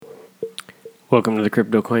Welcome to the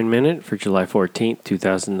Crypto Coin Minute for July 14th,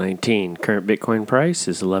 2019. Current Bitcoin price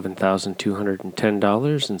is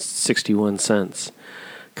 $11,210.61.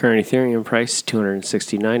 Current Ethereum price is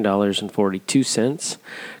 $269.42.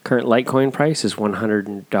 Current Litecoin price is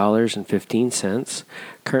 $100.15.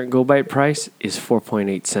 Current Gold Byte price is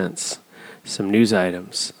 4.8 cents. Some news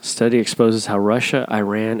items. Study exposes how Russia,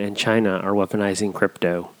 Iran, and China are weaponizing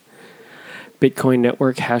crypto. Bitcoin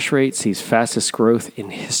network hash rate sees fastest growth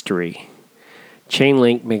in history.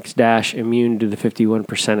 Chainlink makes Dash immune to the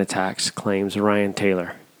 51% attacks, claims Ryan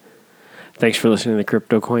Taylor. Thanks for listening to the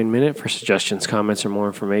Crypto Coin Minute. For suggestions, comments, or more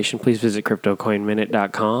information, please visit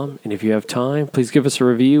CryptoCoinMinute.com. And if you have time, please give us a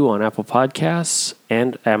review on Apple Podcasts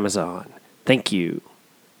and Amazon. Thank you.